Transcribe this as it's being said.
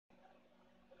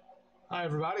Hi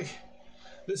everybody,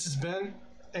 this is Ben,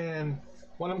 and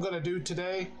what I'm going to do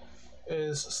today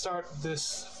is start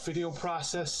this video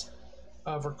process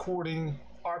of recording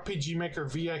RPG Maker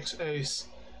VX Ace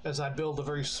as I build a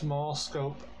very small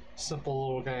scope, simple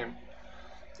little game.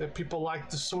 If people like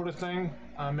this sort of thing,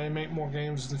 I may make more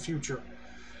games in the future.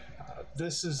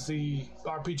 This is the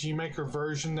RPG Maker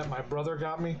version that my brother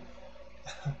got me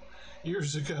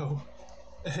years ago,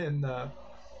 and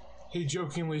he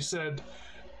jokingly said,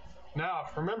 "Now,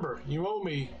 remember, you owe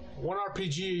me one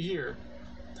RPG a year."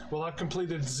 Well, I've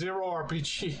completed 0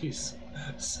 RPGs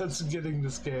since getting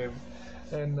this game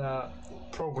and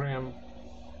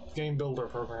game builder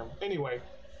program. Anyway,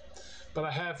 but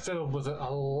I have fiddled with it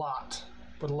a lot,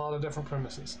 with a lot of different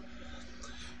premises.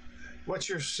 What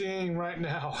you're seeing right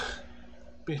now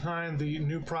behind the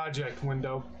new project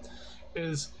window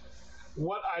is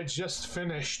what I just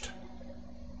finished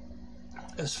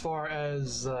as far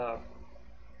as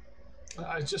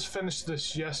I just finished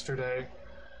this yesterday.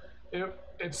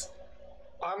 It's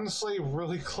honestly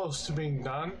really close to being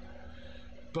done,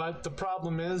 but the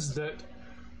problem is that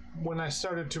when I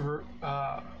started to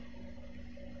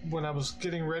when I was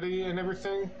getting ready and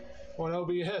everything on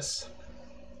OBS,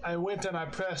 I went and I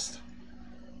pressed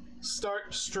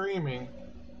start streaming.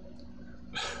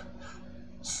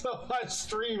 So I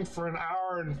streamed for an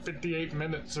hour and 58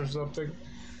 minutes or something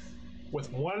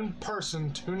with one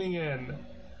person tuning in.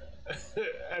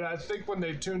 And I think when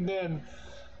they tuned in,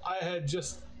 I had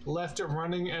just left it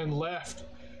running and left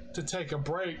to take a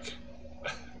break.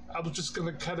 I was just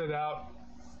going to cut it out,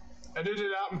 edit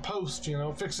it out in post,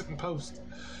 fix it in post.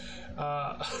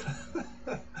 But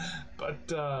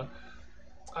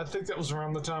I think that was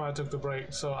around the time I took the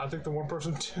break. So I think the one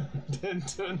person tuned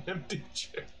into an empty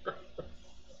chair.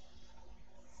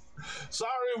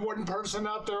 Sorry, one person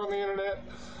out there on the internet.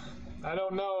 I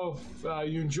don't know if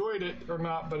you enjoyed it or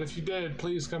not, but if you did,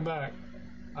 please come back.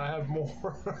 I have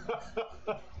more.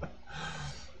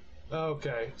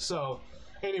 Okay, so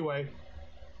anyway,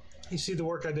 you see the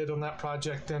work I did on that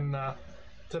project, and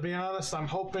to be honest, I'm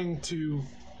hoping to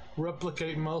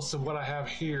replicate most of what I have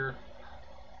here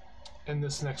in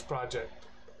this next project.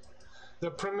 The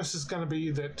premise is going to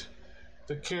be that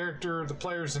the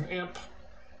player's an imp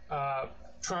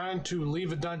trying to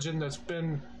leave a dungeon that's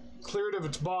been cleared of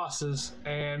its bosses,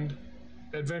 and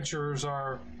adventurers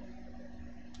are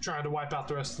trying to wipe out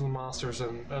the rest of the monsters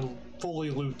and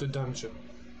fully loot the dungeon.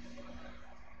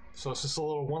 So it's just a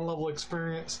little one-level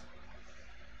experience.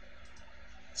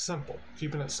 Simple,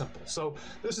 keeping it simple. So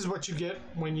this is what you get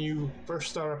when you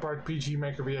first start up RPG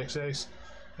Maker VX Ace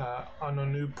on a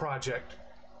new project.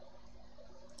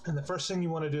 And the first thing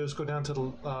you want to do is go down to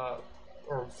the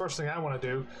first thing I want to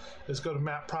do is go to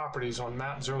map properties on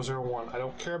map 001. I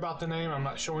don't care about the name. I'm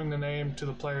not showing the name to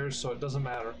the players, so it doesn't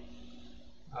matter.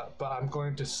 But I'm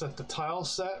going to set the tile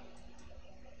set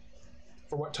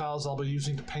for what tiles I'll be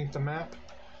using to paint the map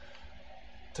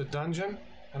to dungeon.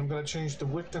 And I'm going to change the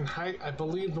width and height. I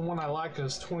believe the one I like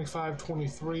is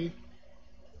 2523.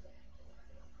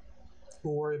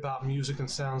 We'll worry about music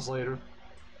and sounds later.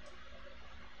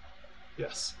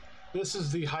 Yes. This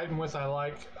is the height and width I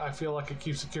like. I feel like it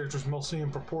keeps the characters mostly in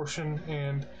proportion,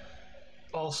 and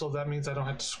also that means I don't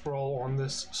have to scroll on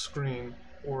this screen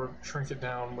or shrink it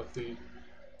down with the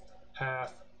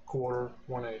half, quarter,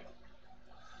 1/8.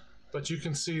 But you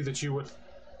can see that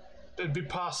it'd be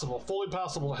possible, fully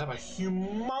possible, to have a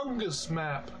humongous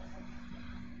map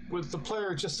with the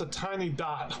player just a tiny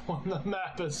dot on the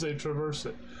map as they traverse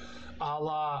it, a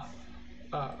la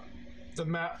the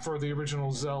map for the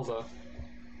original Zelda.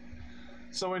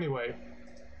 So anyway,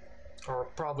 or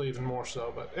probably even more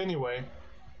so, but anyway,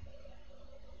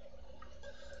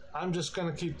 I'm just going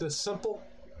to keep this simple.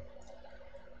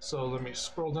 So let me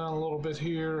scroll down a little bit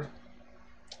here.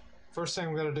 First thing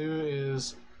I'm going to do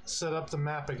is set up the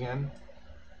map again.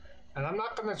 And I'm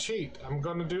not going to cheat. I'm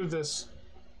going to do this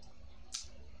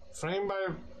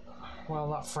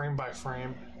not frame by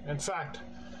frame. In fact,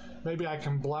 maybe I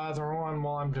can blather on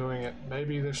while I'm doing it.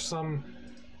 Maybe there's some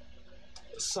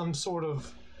sort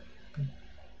of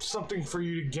something for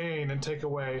you to gain and take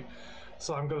away.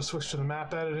 So I'm going to switch to the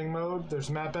map editing mode. There's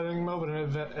map editing mode and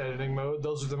event editing mode.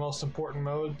 Those are the most important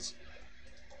modes.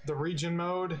 The region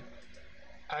mode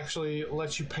actually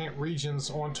lets you paint regions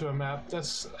onto a map.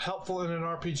 That's helpful in an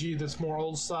RPG that's more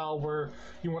old style, where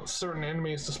you want certain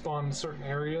enemies to spawn in certain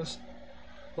areas.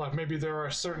 Like maybe there are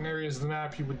certain areas of the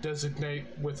map you would designate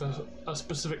with a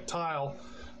specific tile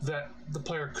that the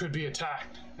player could be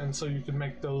attacked, and so you can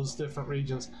make those different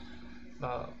regions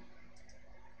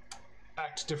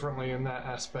act differently in that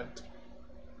aspect.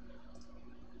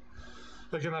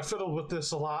 Again, I fiddled with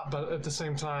this a lot, but at the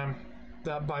same time,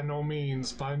 that by no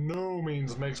means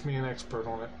makes me an expert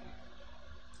on it.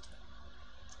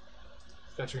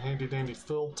 Got your handy dandy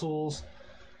fill tools.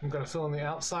 I'm going to fill in the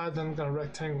outside, then I'm going to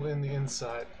rectangle in the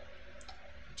inside,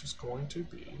 which is going to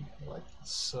be like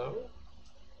so.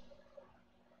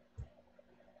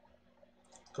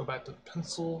 Go back to the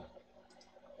pencil.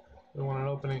 We want an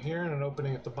opening here and an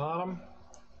opening at the bottom.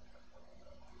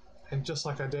 And just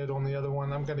like I did on the other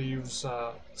one, I'm going to use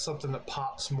something that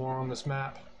pops more on this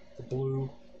map, the blue.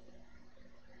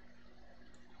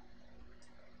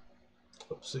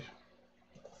 Oopsie.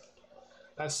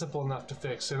 That's simple enough to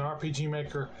fix. In RPG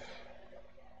Maker,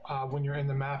 when you're in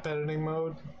the map editing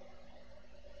mode,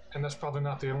 and that's probably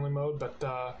not the only mode,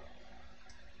 but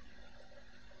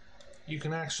you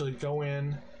can actually go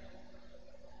in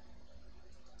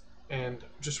and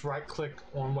just right click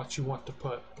on what you want to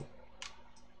put.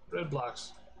 Red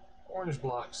blocks, orange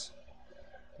blocks,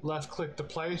 left click to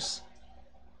place,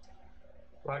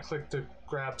 right click to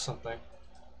grab something.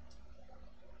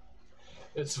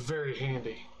 It's very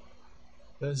handy.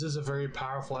 This is a very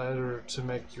powerful editor to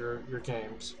make your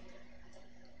games.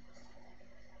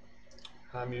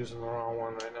 I'm using the wrong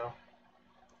one right now.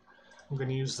 I'm going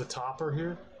to use the topper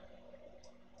here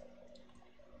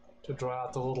to draw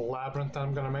out the little labyrinth that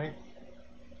I'm going to make.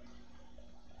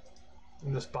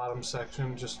 And this bottom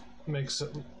section just makes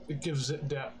it, it gives it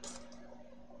depth.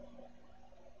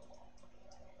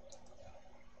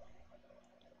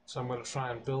 So I'm going to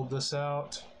try and build this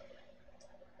out.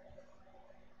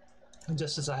 And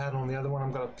just as I had on the other one,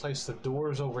 I'm going to place the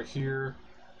doors over here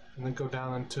and then go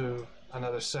down into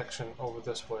another section over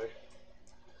this way.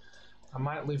 I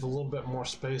might leave a little bit more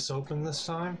space open this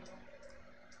time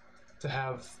to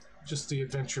have just the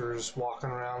adventurers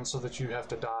walking around so that you have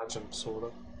to dodge them, sort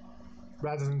of.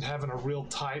 Rather than having a real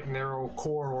tight, narrow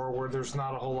corridor where there's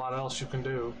not a whole lot else you can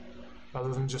do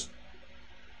other than just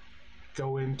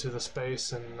go into the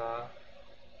space and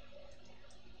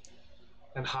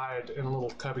hide in a little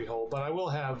cubby hole. But I will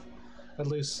have at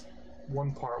least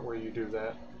one part where you do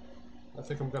that. I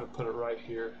think I'm going to put it right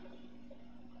here.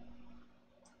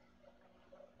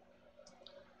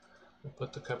 We'll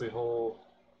put the cubby hole.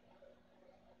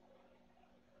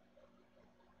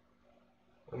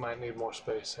 We might need more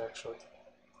space, actually.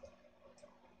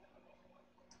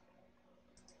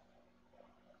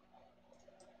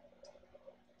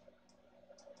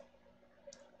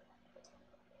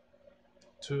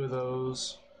 Two of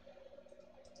those.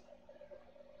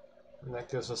 And that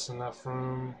gives us enough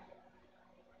room.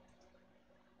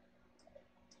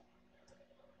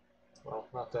 Well,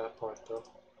 not that part, though.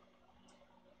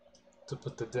 To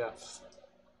put the depth.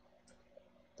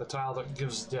 The tile that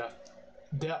gives depth.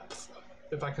 Depth,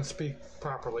 if I can speak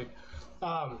properly.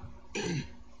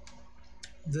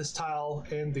 This tile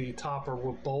and the topper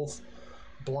will both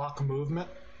block movement,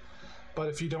 but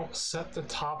if you don't set the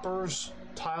topper's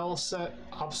tile set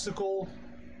obstacle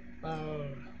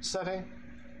setting,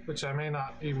 which I may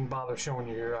not even bother showing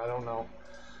you here, I don't know,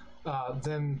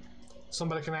 then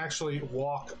somebody can actually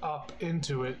walk up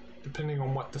into it depending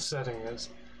on what the setting is.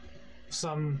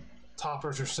 Some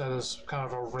toppers are set as kind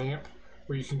of a ramp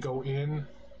where you can go in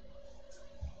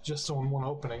just on one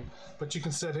opening, but you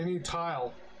can set any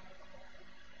tile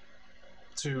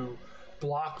to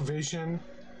block vision.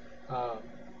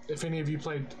 If any of you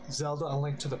played Zelda: A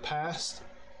Link to the Past,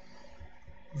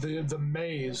 the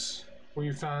maze where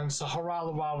you find Sahara,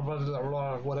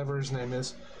 whatever his name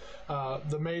is,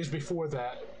 the maze before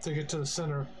that, to get to the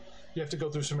center, you have to go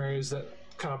through some areas that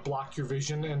kind of block your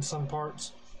vision in some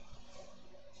parts.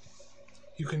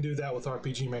 You can do that with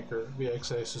RPG Maker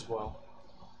VX Ace as well.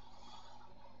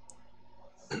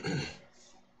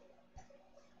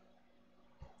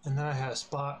 And then I had a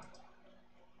spot.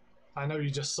 I know you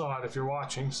just saw it if you're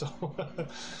watching, so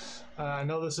I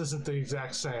know this isn't the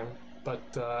exact same, but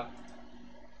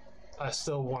I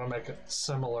still want to make it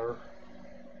similar.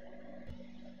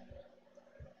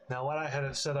 Now what I had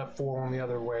it set up for on the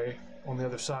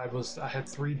other side, was I had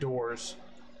 3 doors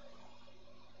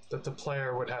that the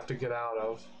player would have to get out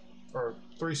of, or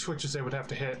 3 switches they would have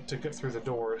to hit to get through the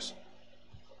doors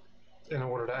in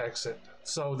order to exit.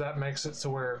 So that makes it to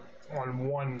where on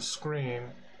one screen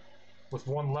with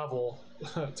one level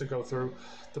to go through,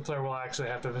 the player will actually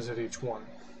have to visit each one.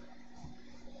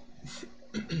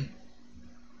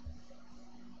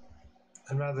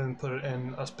 And rather than put it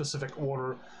in a specific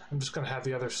order, I'm just going to have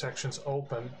the other sections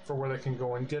open for where they can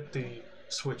go and get the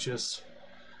switches,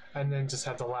 and then just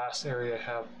have the last area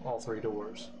have all 3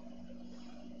 doors.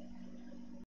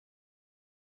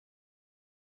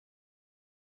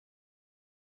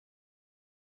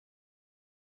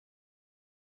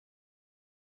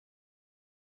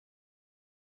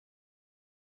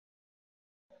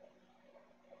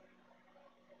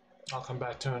 I'll come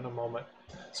back to it in a moment.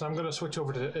 So I'm going to switch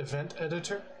over to Event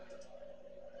Editor.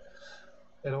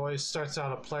 It always starts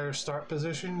out a player start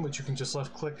position, which you can just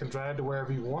left click and drag to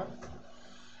wherever you want.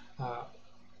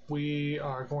 We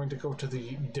are going to go to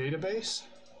the database.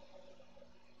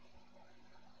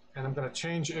 And I'm going to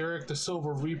change Eric the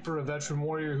Silver Reaper, a veteran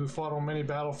warrior who fought on many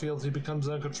battlefields. He becomes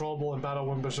uncontrollable in battle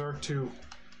when berserk, to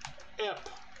Imp.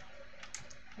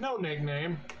 No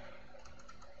nickname.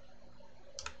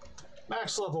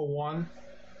 Max level 1.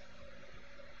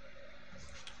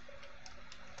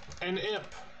 An Imp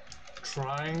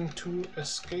trying to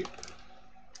escape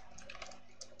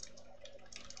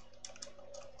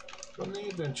from the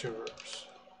adventurers.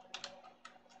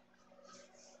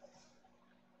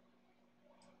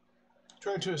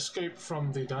 Trying to escape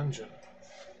from the dungeon.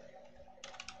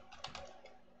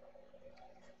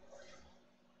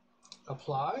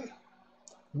 Apply.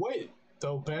 Wait,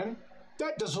 though, Ben,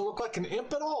 that doesn't look like an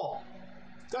imp at all.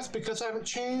 That's because I haven't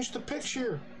changed the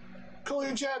picture. Cool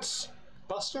your jets,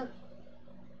 Buster.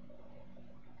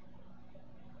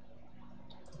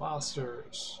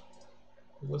 Monsters.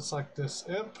 It looks like this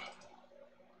imp.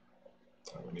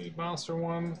 We need monster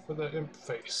 1 for the imp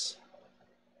face.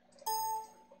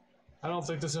 I don't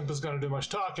think this imp is going to do much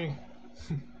talking,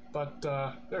 but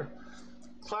there.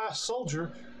 Class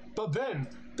soldier, but Ben,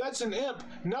 that's an imp,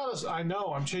 not as I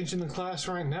know. I'm changing the class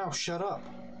right now. Shut up.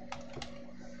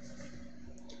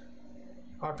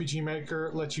 RPG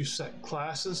Maker lets you set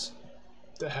classes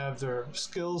that have their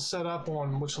skills set up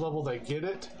on which level they get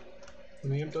it,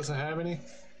 and the imp doesn't have any.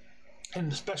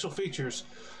 And the special features,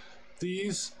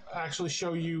 these actually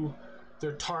show you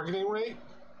their targeting rate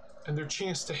and their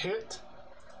chance to hit,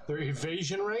 their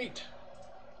evasion rate,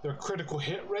 their critical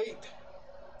hit rate,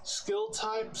 skill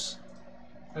types,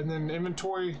 and then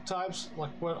inventory types,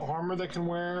 like what armor they can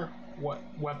wear, what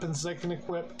weapons they can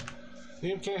equip.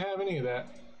 The imp can't have any of that.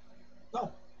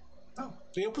 No. No.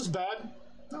 The imp was bad.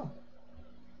 No.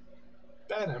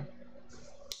 Bad imp.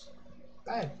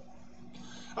 Bad.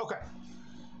 Okay.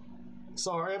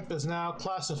 So our imp is now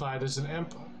classified as an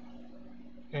imp,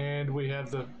 and we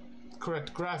have the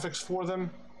correct graphics for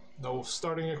them. No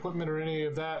starting equipment or any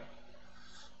of that.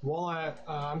 While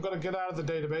I'm going to get out of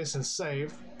the database and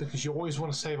save, because you always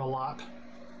want to save a lot.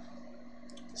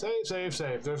 Save, save,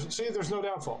 save. There's no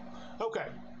downfall. Okay.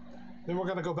 Then we're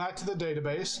going to go back to the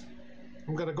database.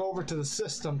 I'm going to go over to the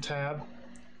System tab,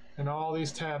 and all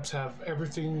these tabs have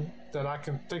everything that I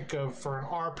can think of for an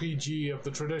RPG of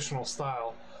the traditional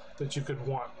style that you could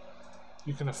want.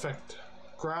 You can affect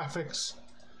graphics.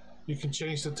 You can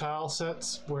change the tile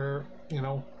sets where,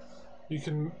 you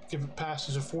can give it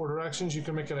passage of 4 directions. You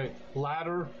can make it a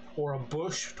ladder or a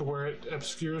bush to where it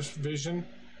obscures vision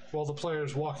while the player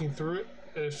is walking through it.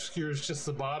 It obscures just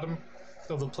the bottom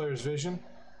of the player's vision.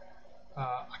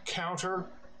 A counter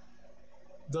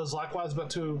does likewise,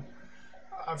 but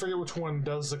I forget which one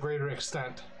does the greater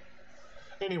extent.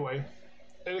 Anyway,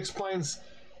 it explains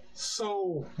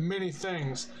so many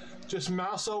things. Just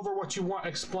mouse over what you want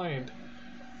explained.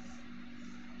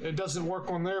 It doesn't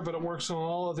work on there, but it works on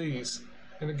all of these,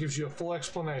 and it gives you a full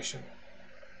explanation.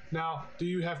 Now, do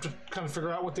you have to kind of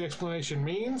figure out what the explanation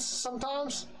means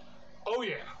sometimes? Oh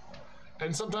yeah,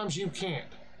 and sometimes you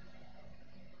can't.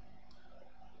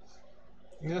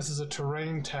 And this is a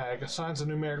terrain tag. Assigns a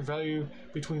numeric value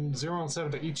between 0 and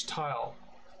 7 to each tile.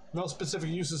 No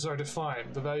specific uses are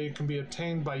defined. The value can be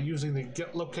obtained by using the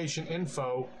get location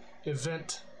info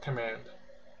event command.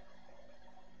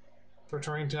 For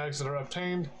terrain tags that are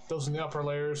obtained, those in the upper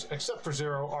layers, except for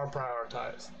 0, are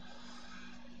prioritized.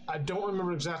 I don't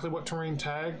remember exactly what terrain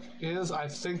tag is. I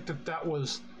think that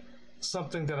was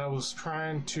something that I was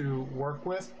trying to work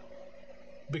with,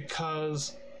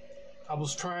 because I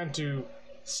was trying to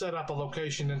set up a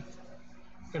location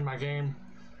in my game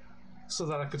so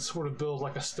that I could sort of build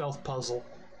like a stealth puzzle.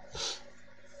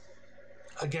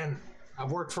 Again,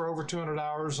 I've worked for over 200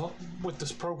 hours with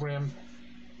this program,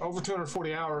 over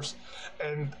 240 hours,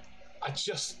 and I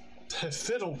just have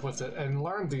fiddled with it and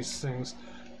learned these things.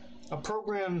 A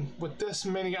program with this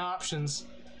many options,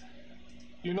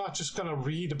 you're not just going to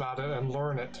read about it and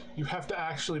learn it. You have to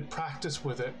actually practice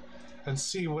with it and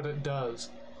see what it does.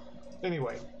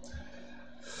 Anyway,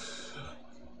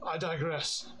 I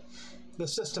digress. The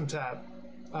System tab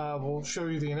will show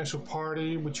you the initial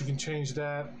party, which you can change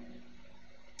that.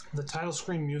 The title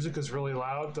screen music is really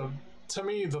loud. To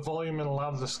me, the volume in a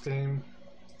lot of this game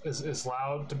is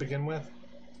loud to begin with.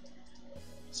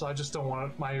 So I just don't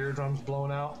want my eardrums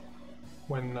blown out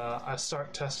when I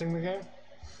start testing the game.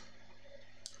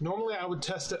 Normally I would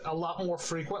test it a lot more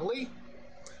frequently.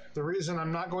 The reason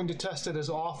I'm not going to test it as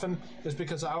often is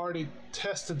because I already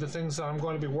tested the things that I'm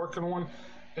going to be working on,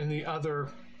 in the other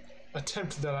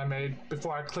attempt that I made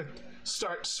before I clicked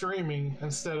start streaming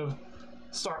instead of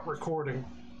start recording.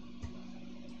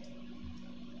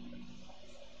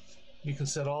 You can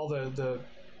set all the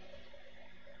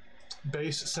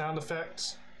bass sound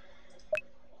effects.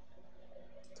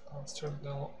 Let's turn it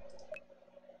down.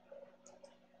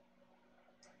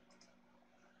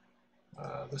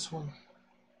 This one.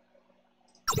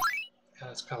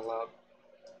 Yeah, it's kind of loud.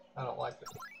 I don't like it.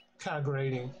 Kind of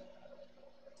grating.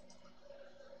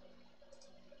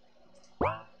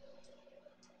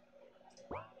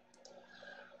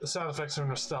 The sound effects are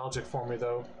nostalgic for me,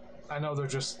 though. I know they're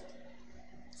just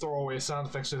throwaway sound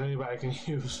effects that anybody can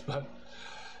use, but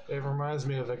it reminds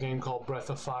me of a game called Breath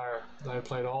of Fire that I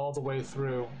played all the way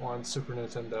through on Super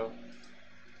Nintendo.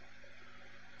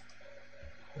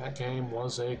 That game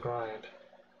was a grind.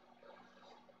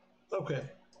 Okay.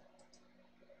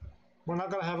 We're not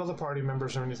going to have other party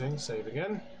members or anything. Save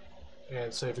again.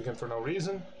 And save again for no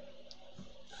reason.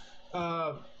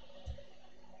 But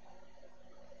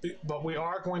we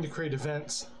are going to create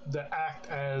events that act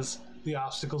as the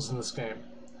obstacles in this game.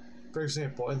 For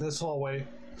example, in this hallway,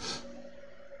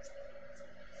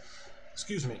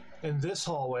 excuse me, in this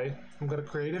hallway, I'm going to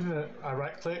create an event. I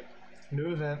right click,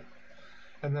 new event,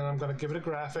 and then I'm going to give it a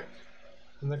graphic.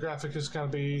 And the graphic is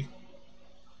going to be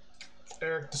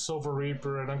Eric the Silver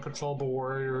Reaper, an uncontrollable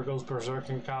warrior who goes berserk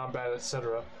in combat,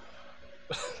 etc.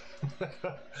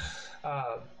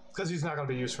 Because he's not going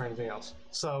to be used for anything else.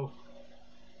 So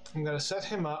I'm going to set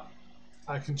him up.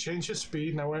 I can change his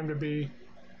speed, and I want him to be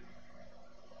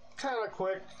kind of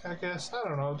quick, I guess. I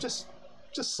don't know. Just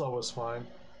slow is fine.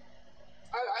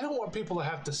 I don't want people to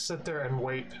have to sit there and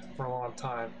wait for a long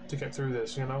time to get through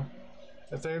this, you know?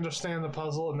 If they understand the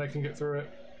puzzle and they can get through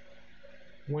it,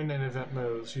 when an event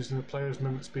moves, using the player's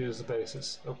movement speed as the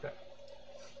basis. Okay.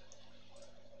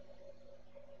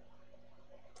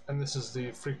 And this is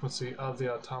the frequency of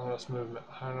the autonomous movement.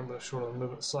 Higher number, shorter the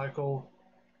movement cycle.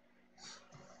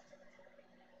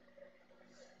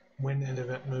 When an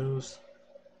event moves.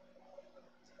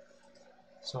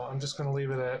 So I'm just going to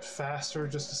leave it at faster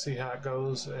just to see how it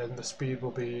goes, and the speed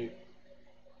will be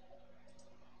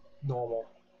normal.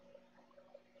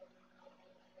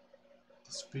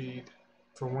 The speed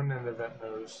for when an event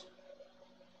moves.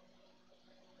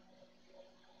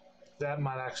 That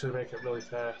might actually make it really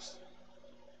fast.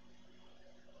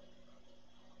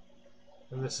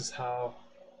 And this is how.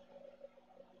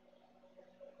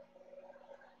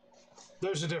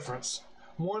 There's a difference.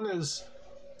 One is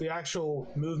the actual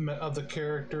movement of the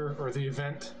character or the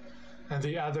event, and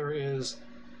the other is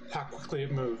how quickly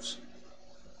it moves.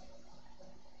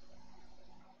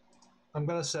 I'm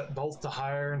going to set both to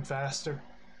higher and faster.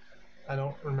 I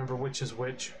don't remember which is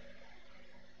which.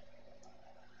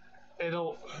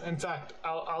 In fact,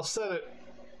 I'll set it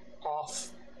off.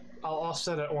 I'll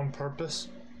offset it on purpose.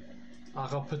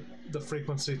 I'll put the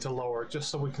frequency to lower just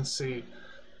so we can see.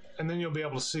 And then you'll be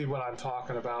able to see what I'm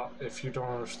talking about if you don't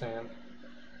understand.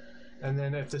 And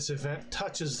then if this event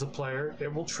touches the player,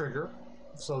 it will trigger.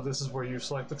 So this is where you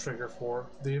select the trigger for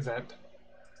the event.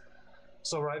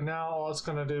 So right now, all it's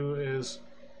going to do is,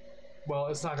 well,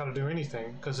 it's not going to do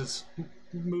anything because its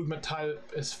movement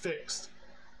type is fixed.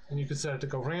 And you can set it to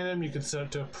go random, you can set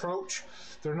it to approach.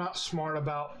 They're not smart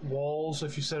about walls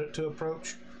if you set it to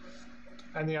approach.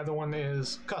 And the other one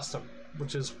is custom,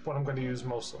 which is what I'm going to use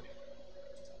mostly.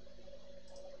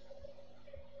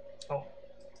 Oh,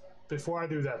 before I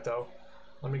do that though,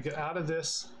 let me get out of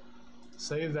this,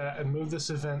 save that, and move this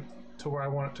event to where I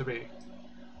want it to be.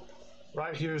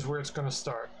 Right here is where it's going to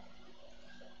start.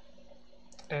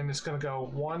 And it's going to go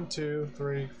 1, 2,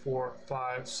 3, 4,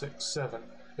 5, 6, 7.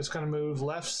 It's going to move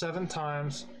left 7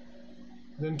 times,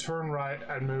 then turn right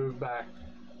and move back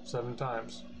 7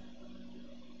 times.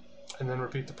 And then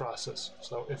repeat the process.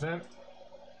 So event,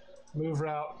 move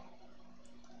route,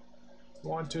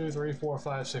 1, 2, 3, 4,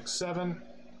 5, 6, 7.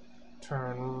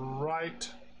 Turn right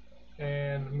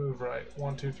and move right.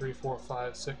 1, 2, 3, 4,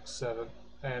 5, 6, 7.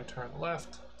 And turn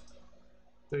left.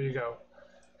 There you go.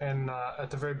 And at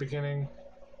the very beginning,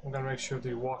 I'm going to make sure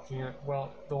the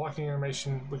walking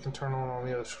animation we can turn on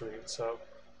the other screen. So,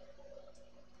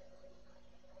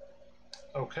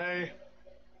 okay,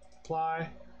 apply.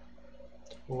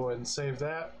 We'll go ahead and save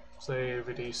that. Save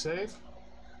it, save.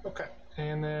 Okay,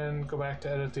 and then go back to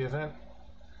edit the event.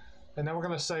 And now we're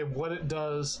going to say what it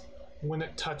does when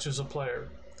it touches a player.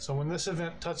 So when this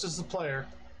event touches the player,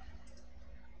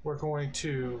 we're going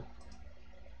to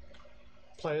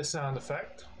play a sound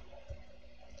effect.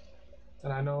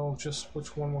 And I know just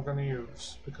which one we're going to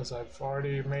use because I've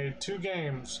already made 2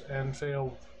 games and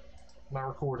failed my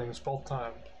recordings both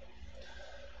times.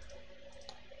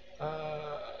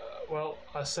 Well,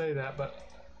 I say that, but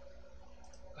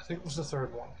I think it was the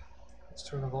third one. Let's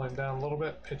turn the volume down a little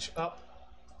bit, pitch up.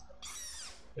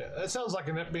 Yeah, that sounds like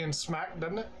it being smacked,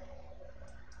 doesn't it?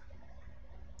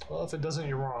 Well, if it doesn't,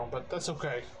 you're wrong, but that's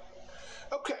okay.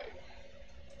 Okay.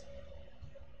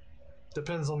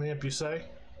 Depends on the imp you say.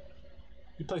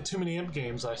 You play too many imp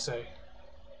games, I say.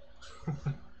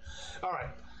 All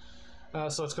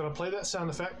right. So it's going to play that sound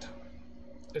effect.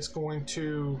 It's going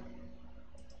to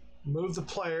move the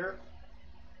player.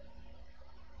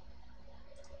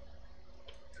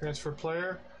 Transfer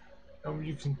player. And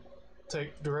you can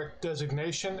take direct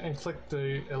designation and click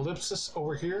the ellipsis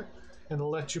over here, and it'll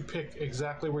let you pick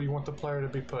exactly where you want the player to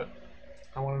be put.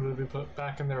 I want them to be put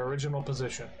back in their original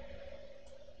position.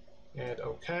 And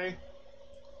okay.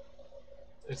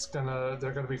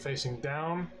 They're gonna be facing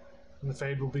down, and the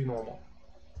fade will be normal.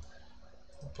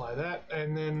 Apply that,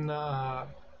 and then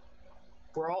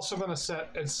we're also gonna set,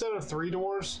 instead of 3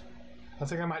 doors, I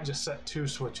think I might just set 2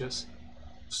 switches.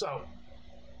 So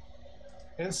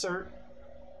insert,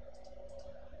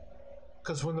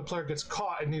 because when the player gets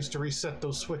caught, it needs to reset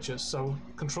those switches. So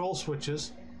control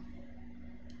switches,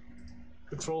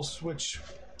 control switch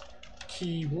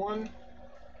key 1,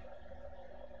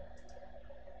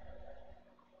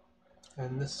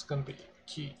 and this is going to be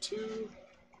key 2,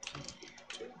 key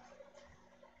 2.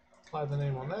 Apply the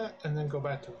name on that, and then go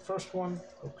back to the first one.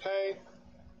 Okay.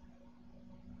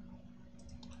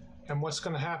 And what's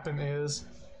going to happen is,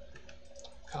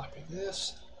 copy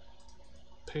this,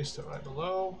 paste it right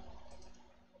below,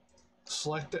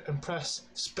 select it and press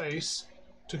space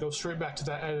to go straight back to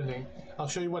that editing. I'll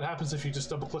show you what happens if you just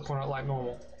double click on it like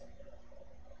normal.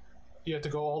 You have to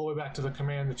go all the way back to the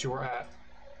command that you were at.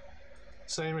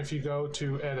 Same if you go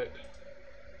to edit.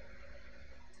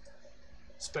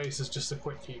 Space is just a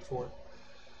quick key for it.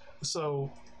 So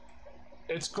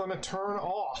it's going to turn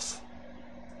off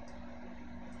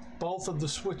both of the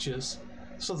switches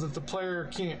so that the player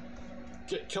can't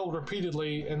get killed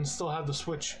repeatedly and still have the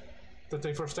switch that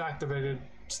they first activated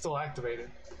still activated.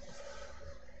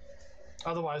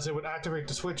 Otherwise, they would activate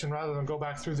the switch, and rather than go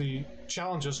back through the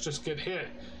challenges, just get hit,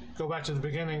 go back to the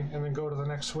beginning, and then go to the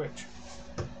next switch.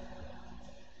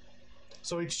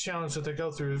 So each challenge that they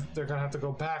go through, they're going to have to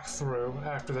go back through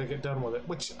after they get done with it,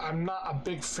 which I'm not a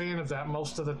big fan of that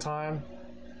most of the time.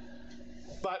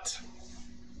 But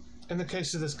in the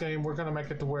case of this game, we're going to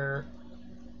make it to where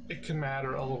it can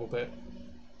matter a little bit.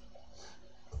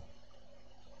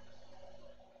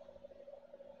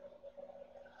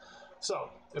 So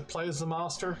it plays the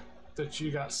monster that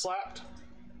you got slapped,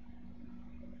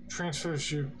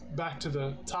 transfers you back to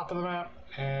the top of the map,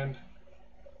 and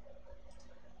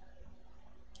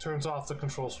turns off the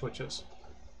control switches,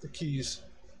 the keys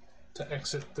to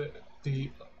exit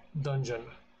the dungeon.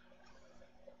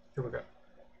 Here we go.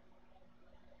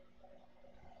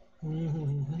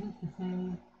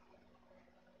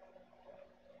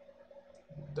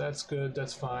 That's good,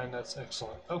 that's fine, that's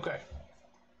excellent. Okay.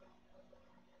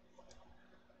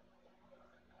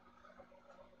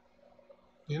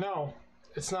 You know,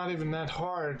 it's not even that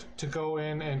hard to go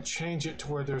in and change it to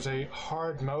where there's a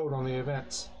hard mode on the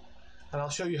events. And I'll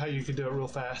show you how you can do it real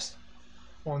fast.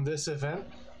 On this event,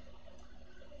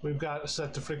 we've got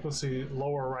set the frequency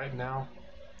lower right now.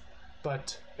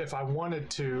 But if I wanted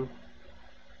to,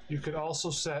 you could also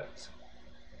set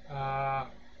a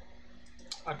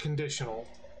conditional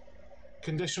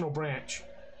branch.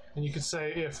 And you could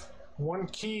say if one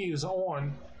key is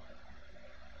on,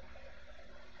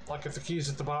 like if the key is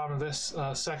at the bottom of this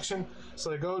section, so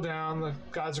they go down, the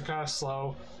guys are kind of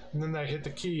slow, and then they hit the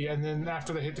key, and then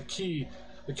after they hit the key,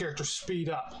 the characters speed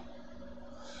up.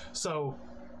 So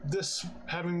this,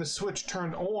 having the switch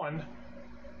turned on,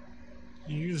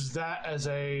 you use that as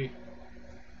a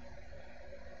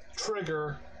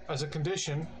trigger, as a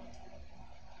condition,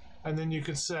 and then you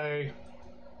could say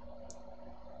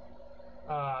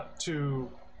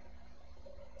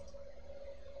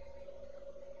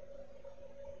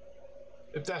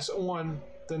if that's on,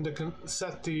 then to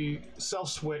set the self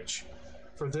switch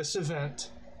for this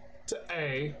event to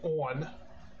A on,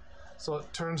 so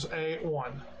it turns A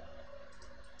on.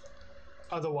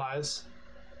 Otherwise,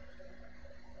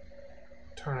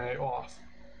 turn A off.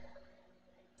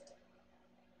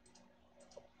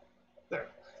 There.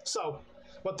 So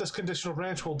what this conditional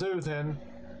branch will do then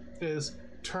is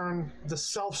turn the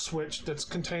self switch that's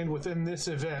contained within this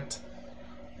event,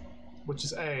 which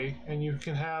is A, and you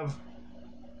can have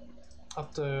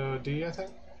up to D, I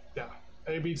think? Yeah,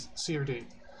 A, B, C, or D.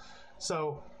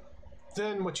 So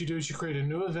then what you do is you create a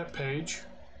new event page.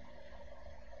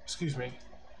 Excuse me.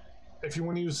 If you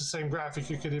want to use the same graphic,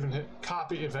 you could even hit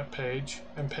copy event page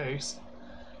and paste.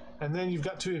 and then you've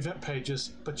got 2 event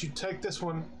pages, but you take this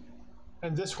one,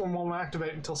 and this one won't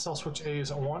activate until cell switch A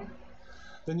is on.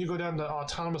 Then you go down to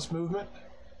autonomous movement,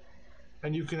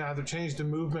 and you can either change the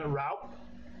movement route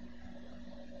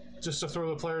just to throw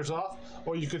the players off,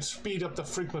 or you could speed up the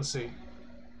frequency.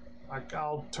 Like,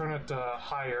 I'll turn it to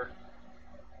higher.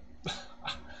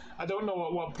 I don't know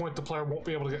at what point the player won't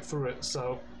be able to get through it,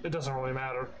 so it doesn't really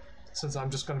matter since I'm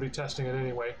just going to be testing it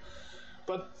anyway.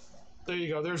 But there you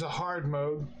go, there's a hard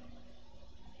mode,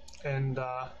 and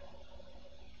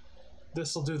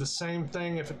this will do the same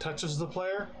thing if it touches the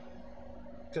player,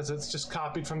 because it's just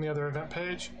copied from the other event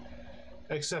page,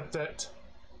 except that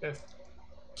if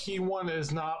key 1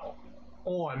 is not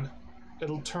on,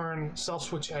 it'll turn cell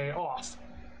switch A off.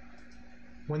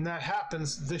 When that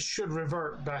happens, this should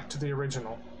revert back to the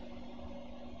original.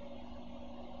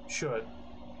 Should.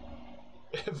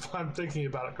 If I'm thinking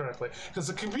about it correctly. Because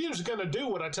the computer's going to do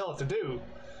what I tell it to do.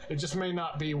 It just may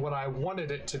not be what I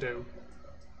wanted it to do.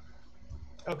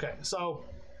 Okay, so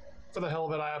for the hell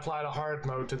of it, I applied a hard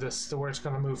mode to this to where it's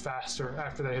going to move faster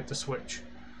after they hit the switch.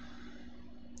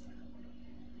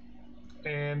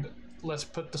 And let's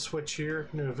put the switch here,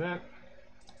 new event.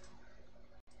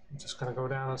 I'm just going to go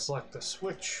down and select the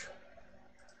switch.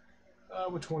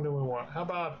 Which one do we want? How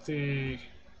about the...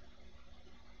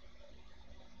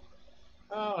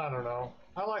 Oh, I don't know.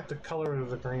 I like the color of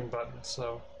the green button,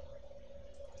 so...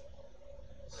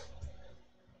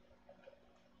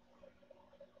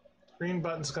 Green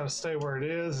button's going to stay where it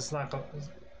is. It's not going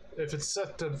to... If it's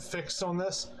set to fixed on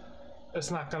this,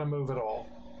 it's not going to move at all.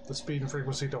 The speed and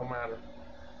frequency don't matter.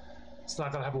 It's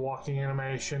not going to have a walking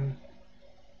animation.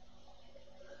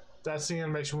 That's the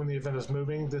animation when the event is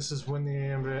moving. This is when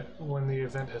the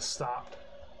event has stopped.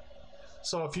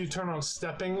 So if you turn on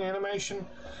stepping animation,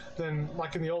 then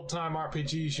like in the old time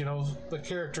RPGs, you know, the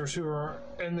characters who are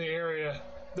in the area,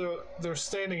 they're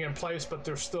standing in place, but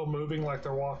they're still moving like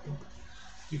they're walking.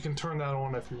 You can turn that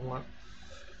on if you want.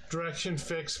 Direction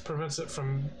fix prevents it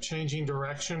from changing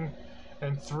direction,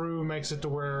 and through makes it to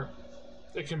where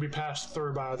it can be passed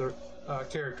through by other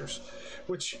characters,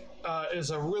 which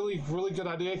is a really, really good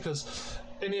idea, because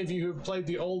any of you who've played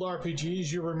the old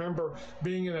RPGs, you remember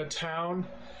being in a town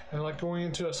and like going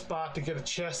into a spot to get a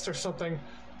chest or something,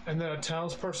 and then a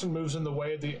townsperson moves in the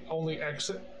way of the only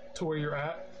exit to where you're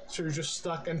at, so you're just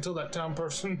stuck until that town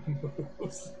person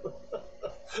moves.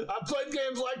 I've played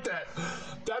games like that.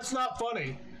 That's not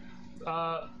funny.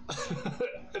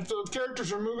 If the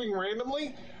characters are moving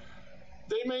randomly,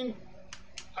 they may...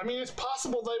 I mean, it's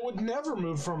possible they would never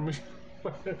move from me.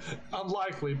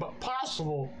 Unlikely, but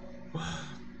possible.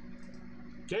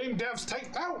 Game devs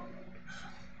take note.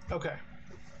 Okay.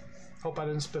 Hope I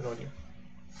didn't spit on you.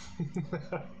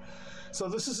 So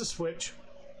this is a switch,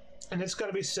 and it's got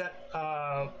to be set.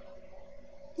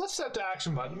 Let's set the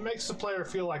action button. It makes the player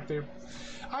feel like they're...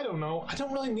 I don't know. I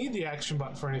don't really need the action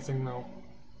button for anything, though.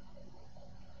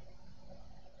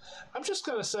 I'm just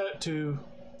going to set it to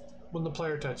when the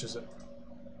player touches it.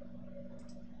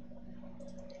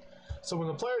 So when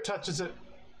the player touches it,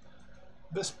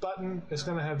 this button is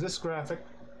going to have this graphic.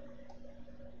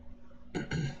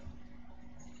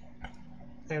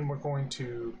 And we're going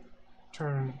to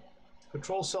turn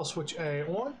Control Cell Switch A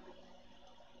on,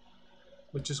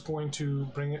 which is going to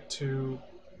bring it to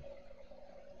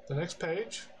the next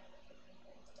page,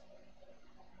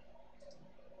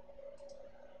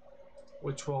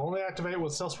 which will only activate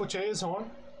when Cell Switch A is on.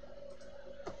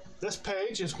 This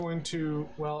page is going to,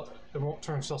 well, it won't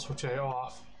turn Cell Switch A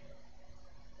off,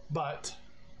 but...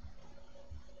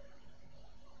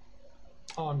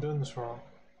 Oh, I'm doing this wrong.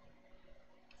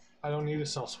 I don't need a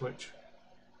cell switch.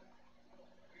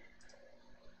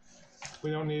 We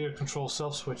don't need a control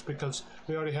cell switch because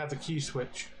we already have the key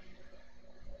switch.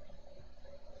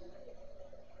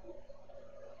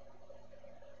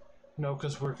 No,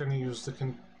 because we're going to use the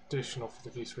conditional for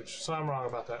the key switch. So I'm wrong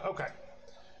about that. Okay.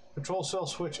 Control cell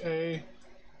switch A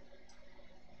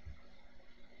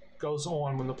goes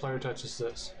on when the player touches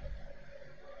this.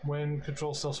 When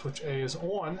control cell switch A is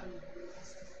on,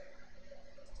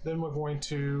 then we're going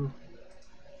to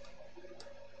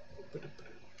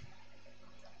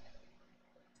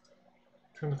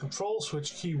turn the control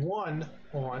switch key 1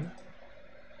 on,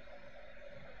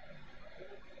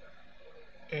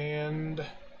 and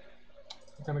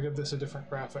we're going to give this a different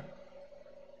graphic.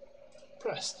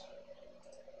 Pressed.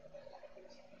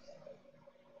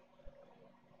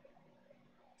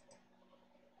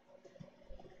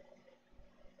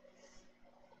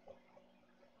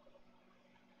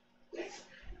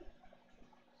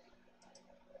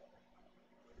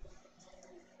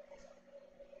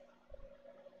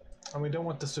 And we don't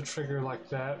want this to trigger like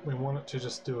that. We want it to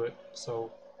just do it. So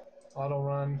Auto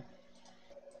run.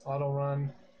 Auto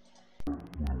run.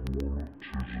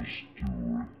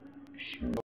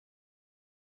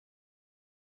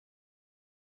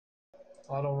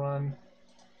 Auto run.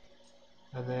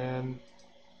 And then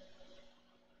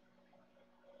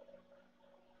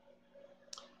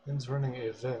ends running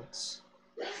events.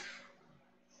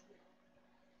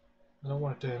 I don't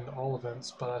want it to end all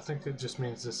events, but I think it just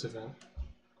means this event.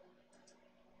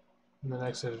 And the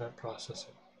next event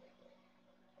processing.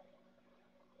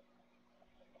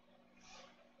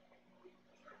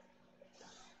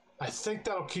 I think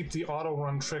that'll keep the auto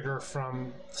run trigger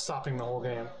from stopping the whole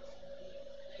game.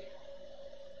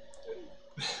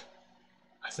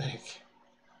 I think.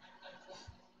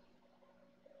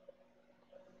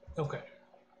 Okay.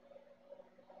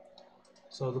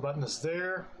 So the button is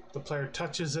there, the player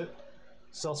touches it,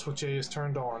 cell switch A is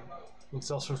turned on. When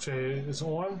cell switch A is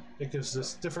on, it gives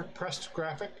this different pressed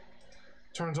graphic,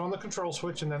 turns on the control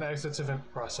switch, and then exits event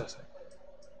processing.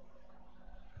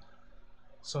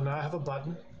 So now I have a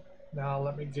button. Now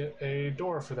let me get a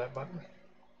door for that button.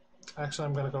 Actually,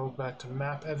 I'm going to go back to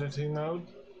map editing mode,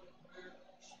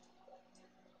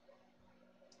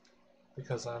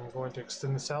 because I'm going to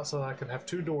extend this out so that I can have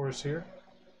 2 doors here.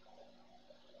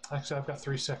 Actually, I've got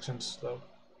 3 sections though.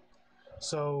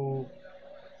 So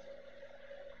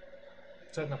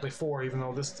technically 4, even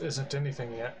though this isn't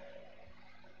anything yet.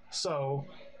 So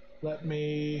let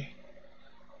me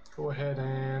go ahead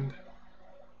and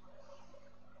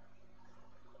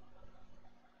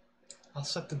I'll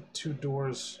set the 2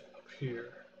 doors up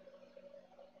here.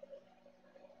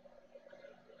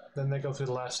 Then they go through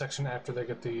the last section after they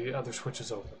get the other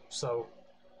switches open. So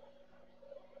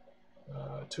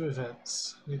 2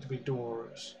 events need to be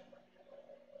doors.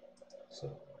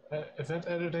 So event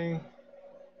editing,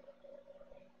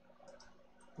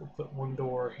 we'll put 1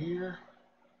 door here.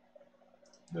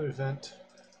 New event.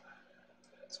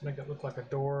 Let's make it look like a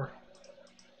door.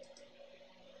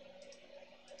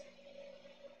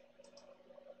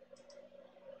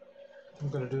 I'm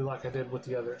going to do like I did with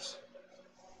the others.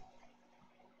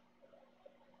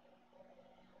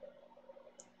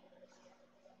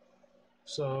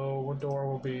 So 1 door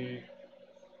will be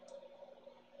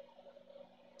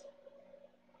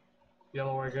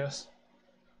yellow, I guess.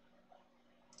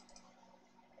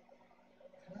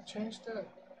 Can I change that?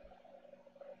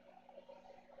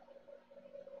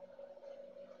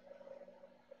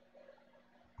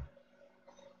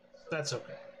 That's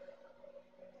okay.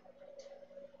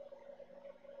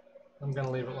 I'm going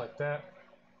to leave it like that.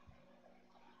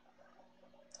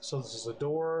 So this is a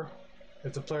door.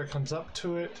 If the player comes up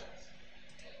to it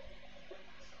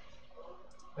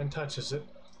and touches it,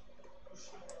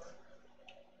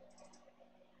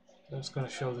 it's going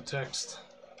to show the text.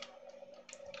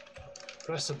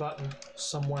 Press the button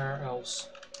somewhere else.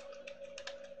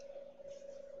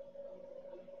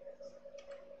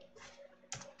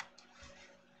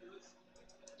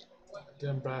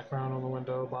 Dim background on the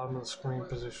window, bottom of the screen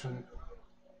position.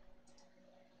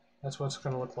 That's what it's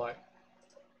going to look like.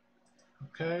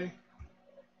 Okay.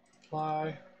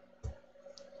 Apply.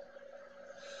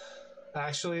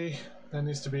 Actually, that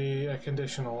needs to be a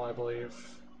conditional, I believe.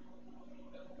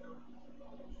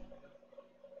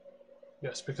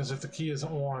 Yes, because if the key is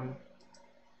on...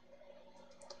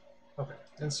 Okay,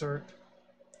 insert,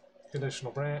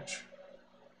 conditional branch.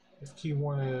 If key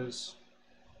 1 is...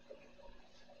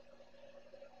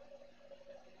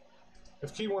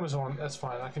 If key 1 is on, that's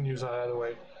fine. I can use that either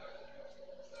way.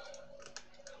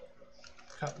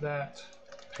 Cut that,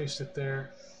 paste it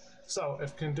there. So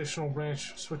if conditional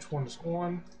branch switch 1 is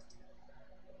on,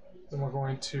 then we're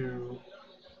going to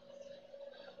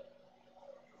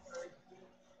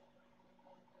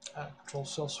control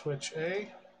cell switch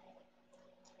A,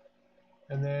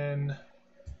 and then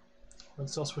when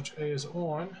cell switch A is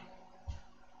on,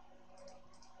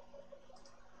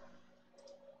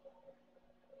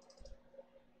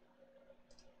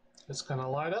 it's going to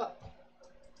light up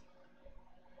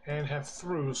and have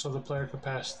through so the player can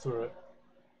pass through it.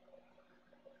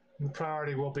 And the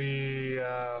priority will be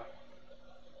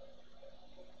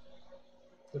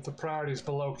if the priority is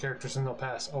below characters, then they'll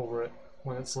pass over it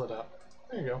when it's lit up.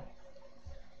 There you go.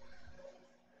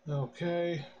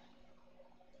 Okay.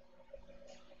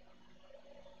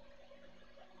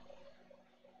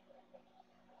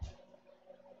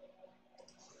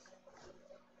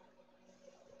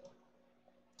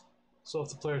 So if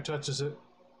the player touches it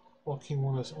while key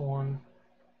 1 is on,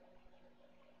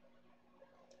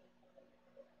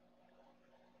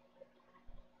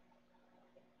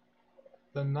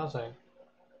 then nothing.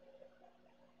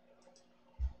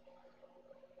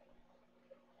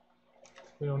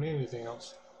 We don't need anything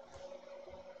else.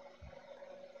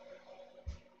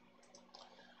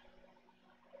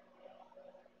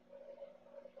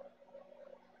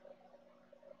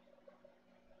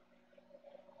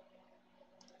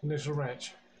 Initial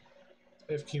wrench.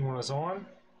 If key 1 is on,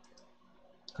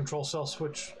 control cell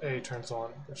switch A turns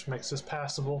on, which makes this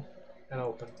passable and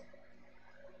open.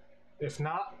 If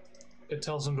not, it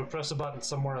tells them to press a button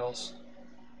somewhere else.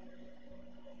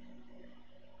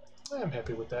 I'm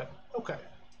happy with that. Okay.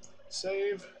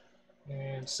 Save.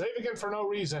 And save again for no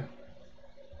reason.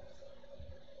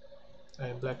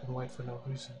 And black and white for no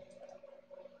reason.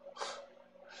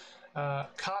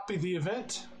 Copy the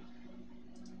event.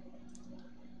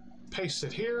 Paste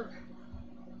it here.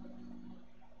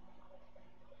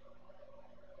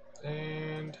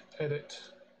 And edit.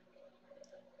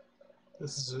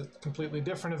 This is a completely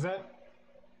different event.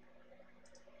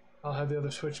 I'll have the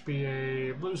other switch be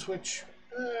a blue switch.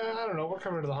 I don't know, we're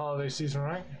coming to the holiday season,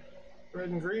 right? Red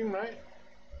and green, right?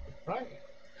 Right?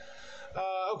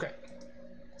 Okay.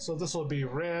 So this will be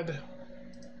red.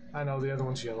 I know the other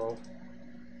one's yellow.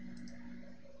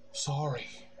 Sorry.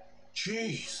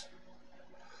 Jeez.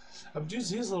 I've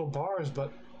used these little bars,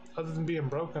 but other than being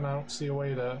broken, I don't see a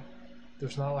way to...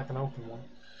 There's not like an open one.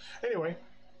 Anyway.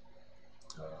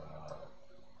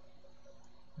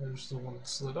 There's the one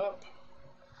that's lit up.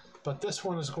 But this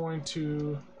one is going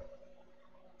to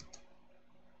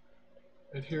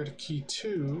adhere to key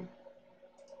 2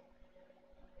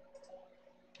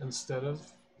 instead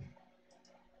of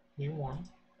key 1.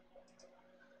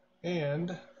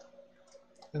 And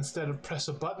instead of press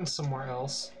a button somewhere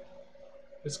else,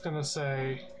 it's going to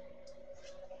say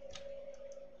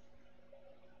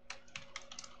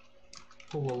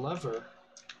pull a lever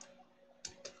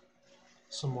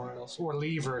somewhere else, or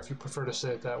lever if you prefer to say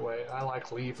it that way. I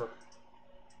like lever.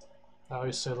 I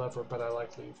always say lever, but I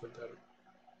like lever better.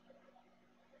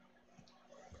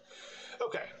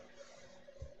 Okay.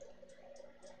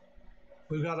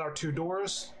 We've got our 2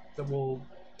 doors that will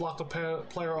block the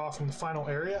player off from the final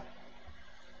area.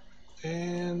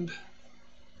 And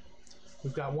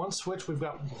we've got 1 switch, we've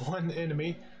got 1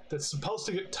 enemy that's supposed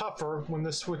to get tougher when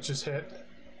this switch is hit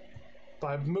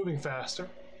by moving faster.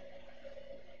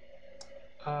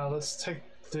 Let's take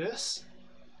this,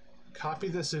 copy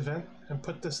this event, and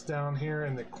put this down here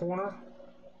in the corner.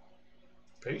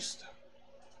 Paste.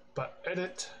 But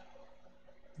edit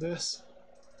this,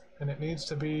 and it needs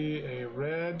to be a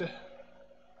red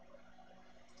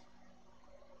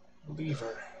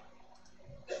lever.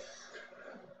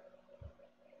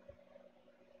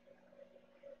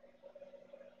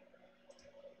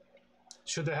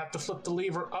 Should they have to flip the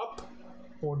lever up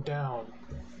or down?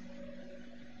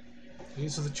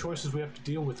 These are the choices we have to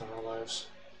deal with in our lives.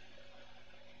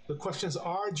 The questions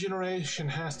our generation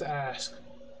has to ask.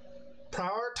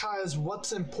 Prioritize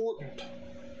what's important.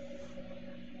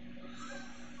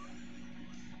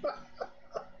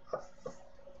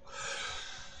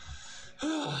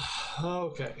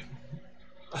 Okay.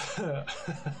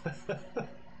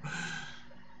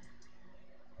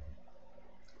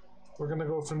 We're gonna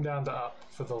go from down to up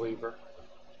for the lever.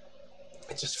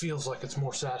 It just feels like it's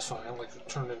more satisfying, like it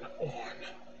turned it on.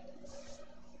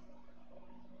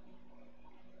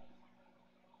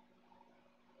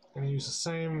 Gonna use the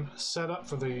same setup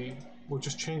for the, we're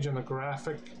just changing the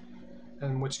graphic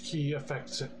and which key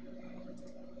affects it.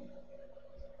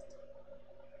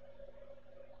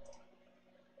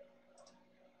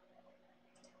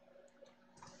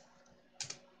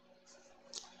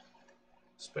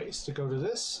 Space to go to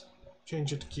this,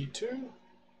 change it to key 2,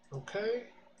 okay,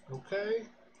 okay,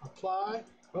 apply,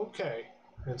 okay,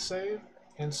 and save,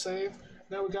 and save.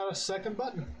 Now we got a second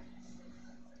button.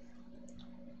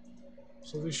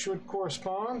 So these should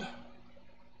correspond.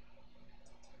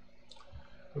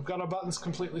 We've got our buttons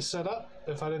completely set up,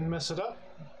 if I didn't mess it up.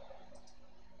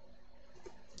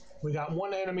 We got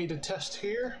 1 enemy to test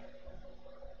here.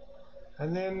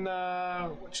 And then,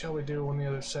 what shall we do on the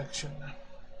other section?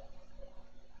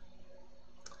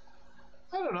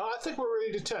 I don't know, I think we're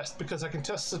ready to test because I can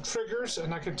test the triggers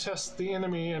and I can test the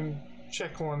enemy and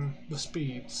check on the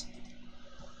speeds.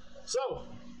 So,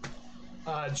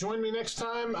 join me next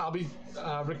time. I'll be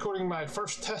recording my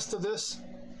first test of this,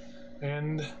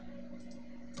 and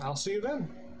I'll see you then.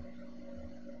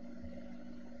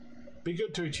 Be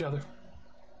good to each other.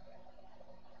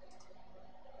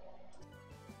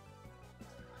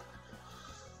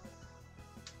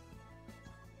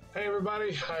 Hey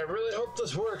everybody, I really hope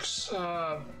this works.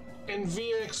 In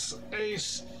VX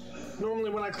Ace, normally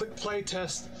when I click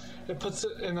playtest, it puts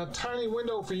it in a tiny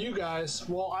window for you guys.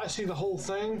 Well, I see the whole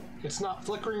thing. It's not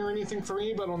flickering or anything for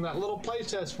me, but on that little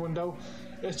playtest window,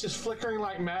 it's just flickering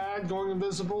like mad, going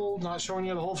invisible, not showing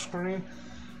you the whole screen.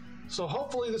 So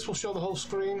hopefully this will show the whole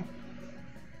screen.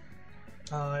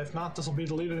 If not, this will be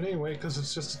deleted anyway, because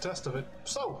it's just a test of it.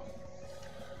 So,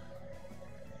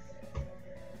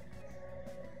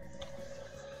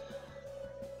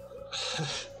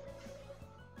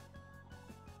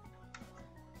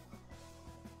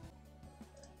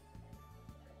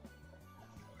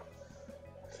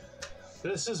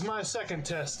 This is my second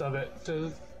test of it.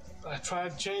 I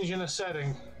tried changing a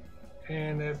setting,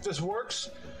 and if this works,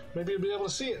 maybe you'll be able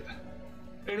to see it.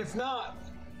 And if not,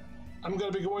 I'm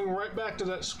going to be going right back to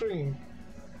that screen.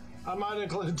 I might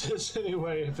include this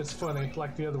anyway if it's funny,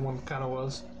 like the other one kind of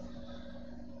was.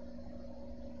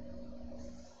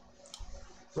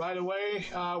 Right away,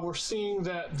 we're seeing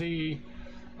that the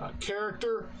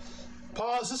character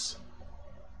pauses,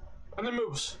 and then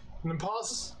moves, and then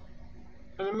pauses,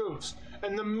 and then moves.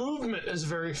 And the movement is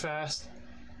very fast,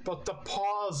 but the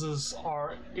pauses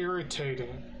are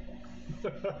irritating.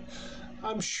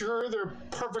 I'm sure they're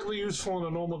perfectly useful in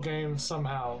a normal game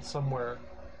somehow, somewhere.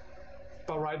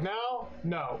 But right now,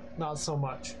 no, not so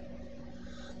much.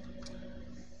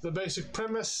 The basic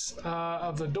premise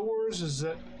of the doors is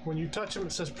that when you touch them,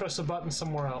 it says press a button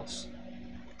somewhere else.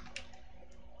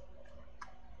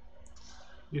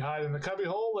 You hide in the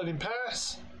cubbyhole, let him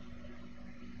pass.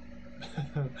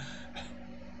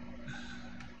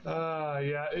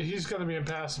 Yeah, he's going to be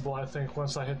impassable, I think,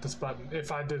 once I hit this button,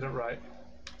 if I did it right.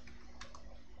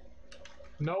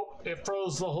 Nope, it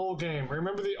froze the whole game.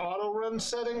 Remember the auto run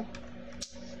setting?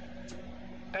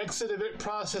 Exit event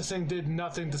processing did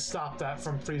nothing to stop that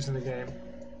from freezing the game.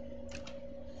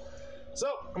 So,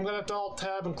 I'm going to have to alt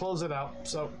tab and close it out.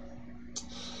 So,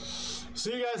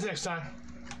 see you guys next time.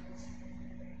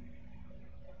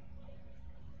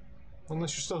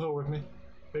 Unless you're still here with me.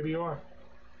 Maybe you are.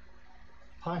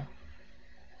 Hi.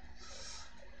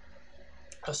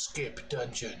 Escape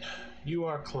dungeon. You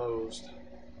are closed.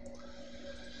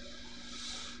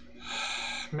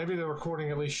 Maybe the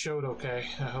recording at least showed okay,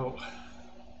 I hope.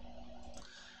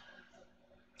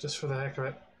 Just for the heck of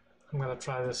it, I'm going to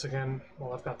try this again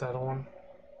while I've got that on,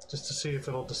 just to see if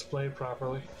it'll display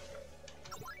properly.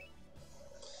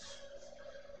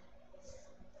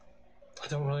 I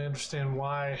don't really understand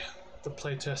why the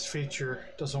playtest feature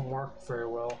doesn't work very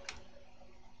well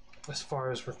as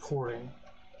far as recording.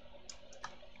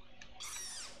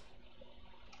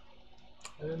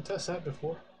 I didn't test that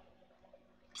before.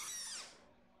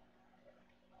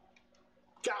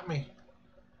 Got me!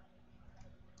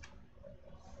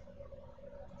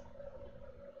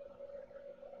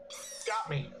 Got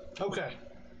me! Okay.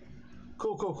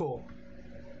 Cool, cool, cool.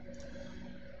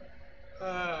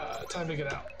 Time to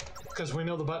get out. Because we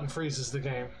know the button freezes the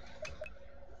game.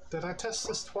 Did I test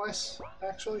this twice,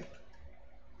 actually?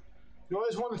 You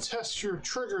always want to test your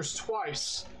triggers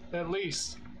twice, at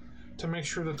least, to make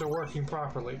sure that they're working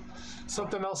properly.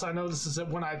 Something else I noticed is that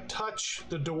when I touch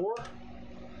the door,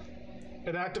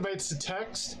 it activates the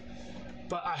text,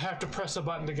 but I have to press a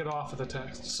button to get off of the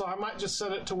text. So I might just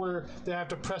set it to where they have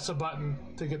to press a button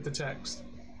to get the text.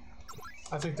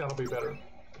 I think that'll be better.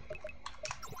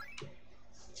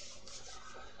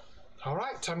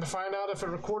 Alright, time to find out if it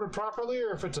recorded properly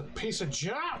or if it's a piece of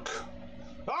junk.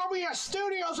 OBS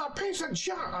Studio's a piece of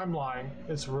junk! I'm lying.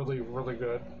 It's really, really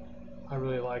good. I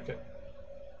really like it.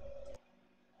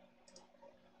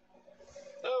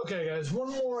 Okay guys, one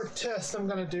more test I'm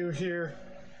gonna do here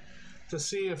to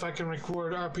see if I can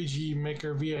record RPG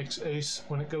Maker VX Ace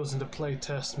when it goes into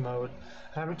playtest mode.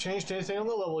 I haven't changed anything on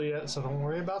the level yet, so don't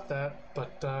worry about that,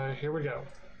 but here we go.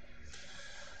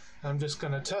 I'm just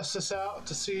gonna test this out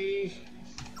to see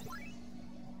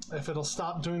if it'll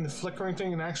stop doing the flickering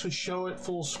thing and actually show it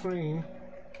full screen.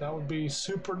 That would be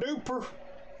super duper.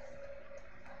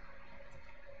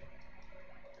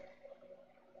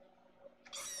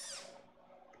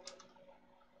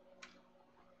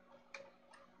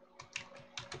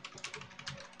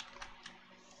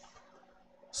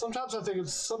 Sometimes I think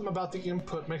it's something about the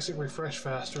input makes it refresh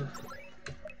faster.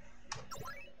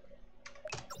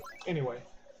 Anyway,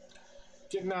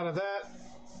 getting out of that,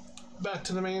 back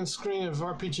to the main screen of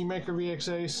RPG Maker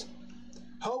VX Ace.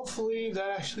 Hopefully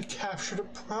that actually captured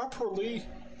it properly.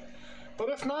 But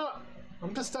if not,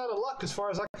 I'm just out of luck as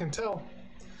far as I can tell.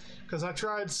 Because I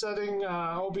tried setting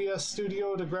OBS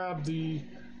Studio to grab the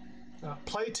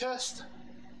playtest,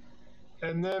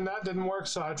 and then that didn't work,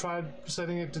 so I tried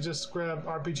setting it to just grab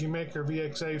RPG Maker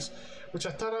VX Ace, which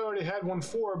I thought I already had one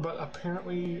for, but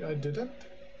apparently I didn't.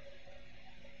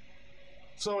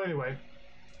 So anyway,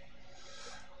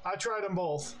 I tried them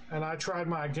both, and I tried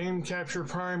my game capture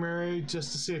primary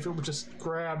just to see if it would just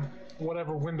grab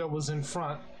whatever window was in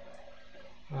front.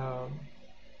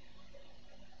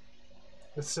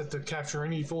 It's set to capture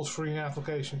any full screen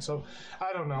application, so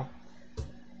I don't know.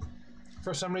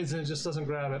 For some reason it just doesn't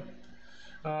grab it.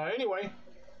 Anyway,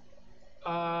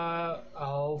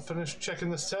 I'll finish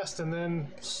checking this test and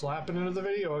then slap it into the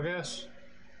video, I guess.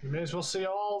 You may as well see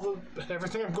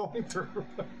everything I'm going through.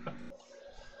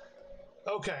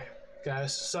 Okay,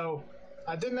 guys, so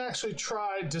I didn't actually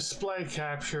try display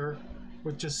capture,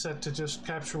 which is set to just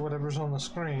capture whatever's on the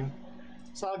screen.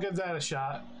 So I'll give that a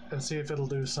shot and see if it'll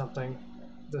do something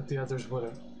that the others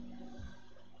wouldn't.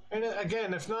 And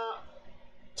again, if not,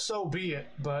 so be it,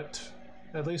 but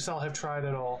at least I'll have tried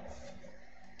it all.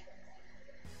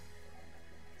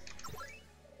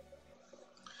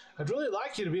 I'd really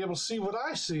like you to be able to see what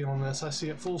I see on this. I see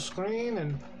it full screen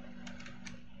and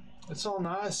it's all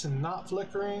nice and not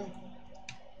flickering.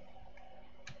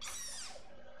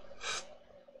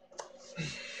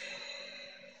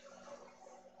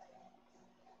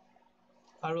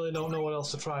 I really don't know what else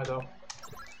to try though.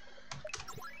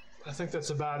 I think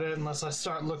that's about it unless I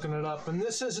start looking it up. And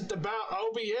this isn't about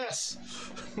OBS.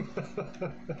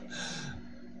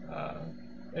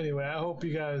 Anyway, I hope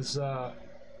you guys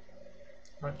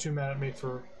aren't too mad at me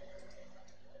for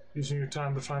using your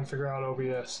time to try and figure out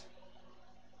OBS.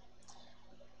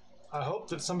 I hope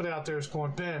that somebody out there is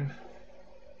going, Ben,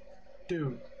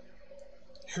 dude,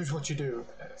 here's what you do.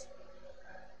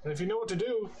 And if you know what to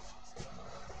do,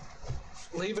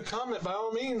 leave a comment by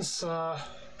all means,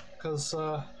 because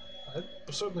I'd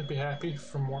certainly be happy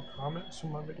for more comments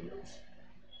on my videos.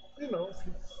 You know,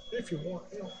 if you want,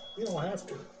 you don't have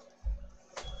to.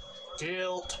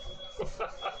 Guilt.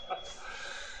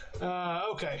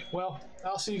 Okay, well,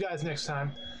 I'll see you guys next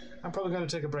time. I'm probably going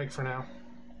to take a break for now.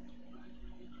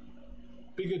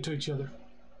 Be good to each other.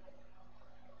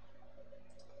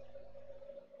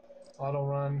 Auto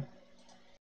run.